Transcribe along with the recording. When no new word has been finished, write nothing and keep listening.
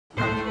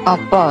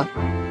아빠,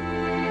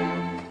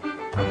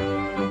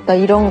 나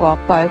이런 거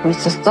아빠 알고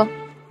있었어?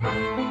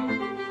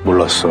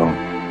 몰랐어.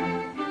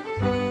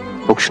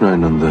 혹시나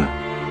했는데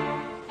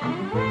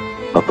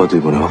아빠도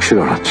이번에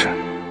확실히 알았지.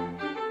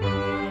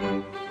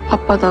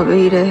 아빠 나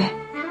왜 이래?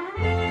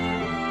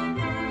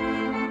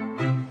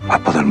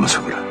 아빠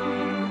닮아서 그래.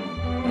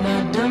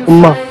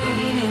 엄마,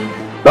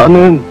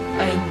 나는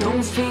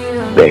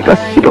내가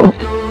싫어.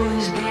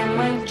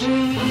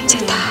 이제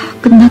다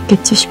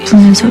끝났겠지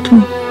싶으면서도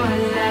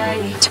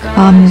제가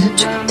마음이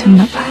무척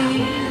못했나 봐요.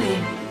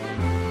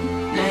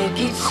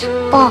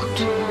 아빠,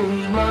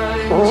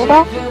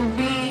 울어?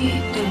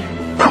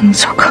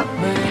 봉서가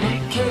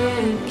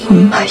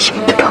엄마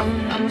힘들어.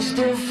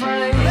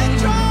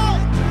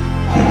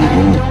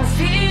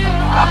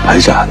 아빠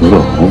이제 안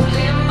울어.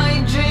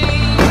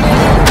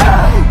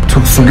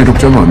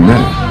 특수기록자 맞네.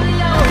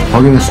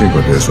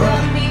 확인했으니까 돼서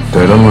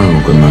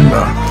대답만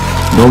끝난다.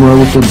 너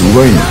말고 또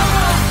누가 있냐?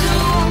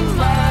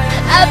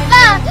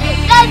 아빠,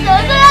 나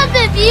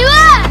너들한테 미워!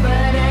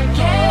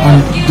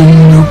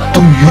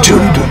 능력도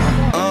유전이 되나?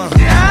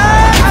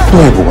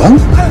 너의 보관?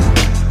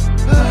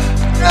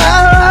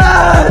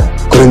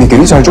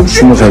 그러니까 잘 좀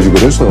숨어 살지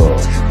그래서.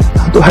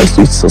 나도 할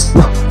수 있었어.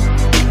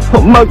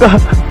 엄마가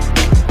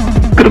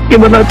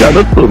그렇게만 하지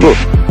않았어도.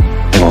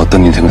 내가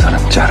어떤 인생을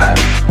살았는지 알아요.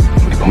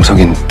 우리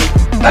봉석이는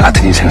나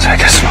같은 인생을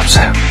살게 할 수는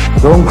없어요.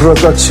 넌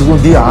그렇다 치고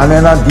네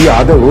아내나 네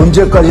아들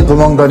언제까지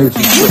도망다닐 수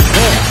있어?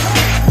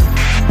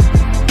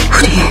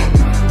 우리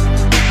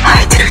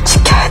아이들을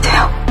지켜야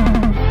돼요.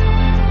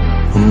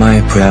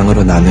 엄마의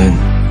부양으로 나는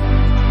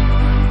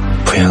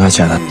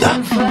부양하지 않았다.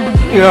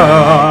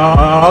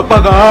 야,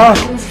 아빠가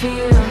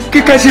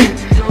끝까지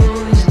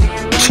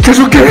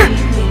지켜줄게.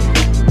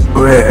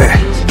 왜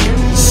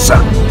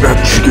싹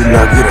다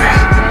죽일라 그래?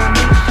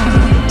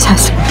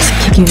 자식을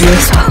지키기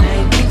위해서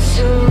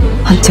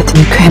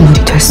언제든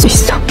괴물이 될 수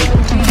있어.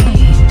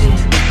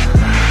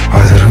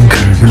 아들은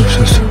별게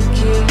없었어.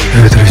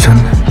 애들이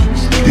졌네.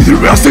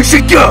 니들 왜 악색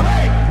새끼야?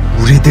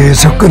 우리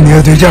대해서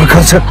끝내야 되지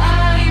않겠어?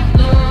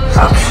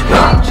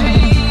 삽시다.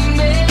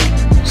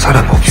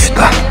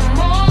 살아봅시다.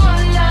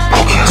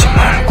 포기하지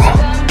말고.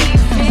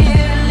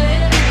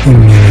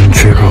 인민은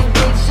죄가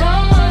없다.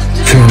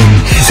 죄는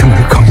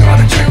희생을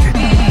강요하는 자에게.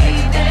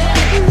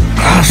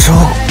 가서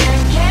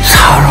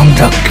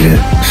사람답게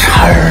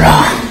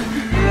살라.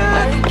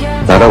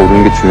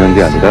 날아오르는 게 중요한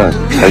게 아니라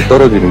잘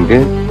떨어지는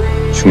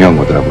게 중요한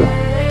거더라고요.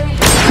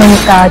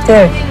 그러니까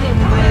아들,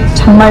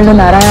 정말로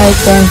날아야 할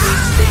땐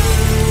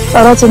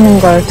떨어지는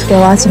걸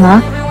두려워하지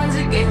마.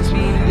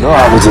 너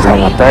아버지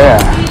닮았다, 야.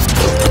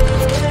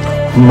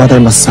 엄마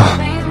닮았어.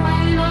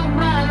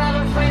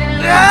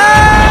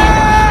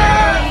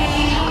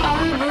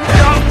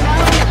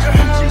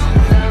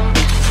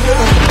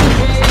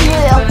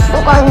 왜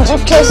약속 안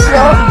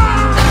지켰어?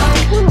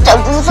 진짜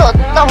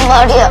무서웠단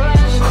말이야.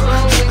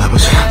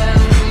 아버지,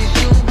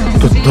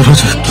 또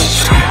떨어져 있기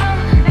싫어요.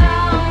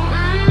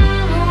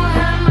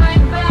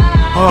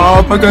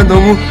 아빠가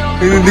너무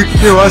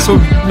늦게 와서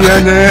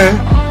미안해.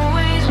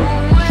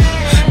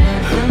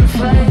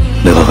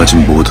 내가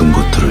가진 모든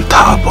것들을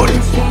다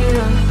버리고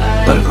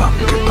딸과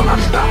함께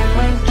떠난다.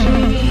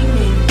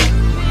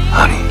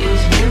 아니,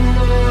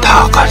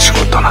 다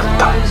가지고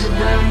떠났다.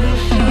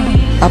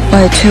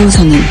 아빠의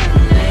최우선은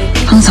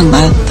항상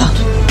나였다.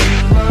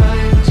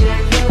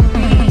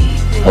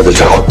 아들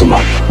잘 컸더만.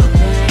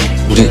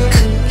 우리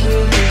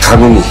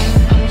가문이.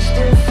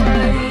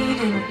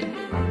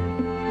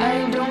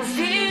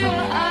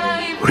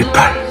 우리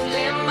딸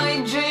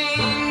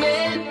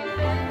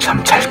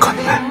참 잘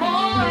컸네.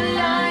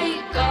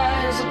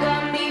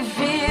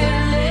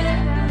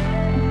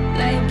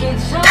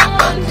 다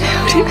컸네,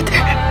 우리 아들.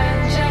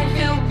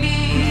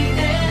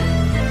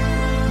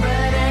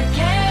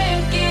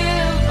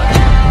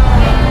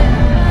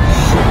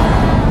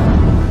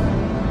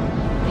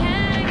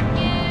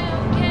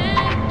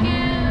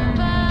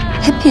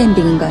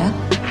 해피엔딩인가요?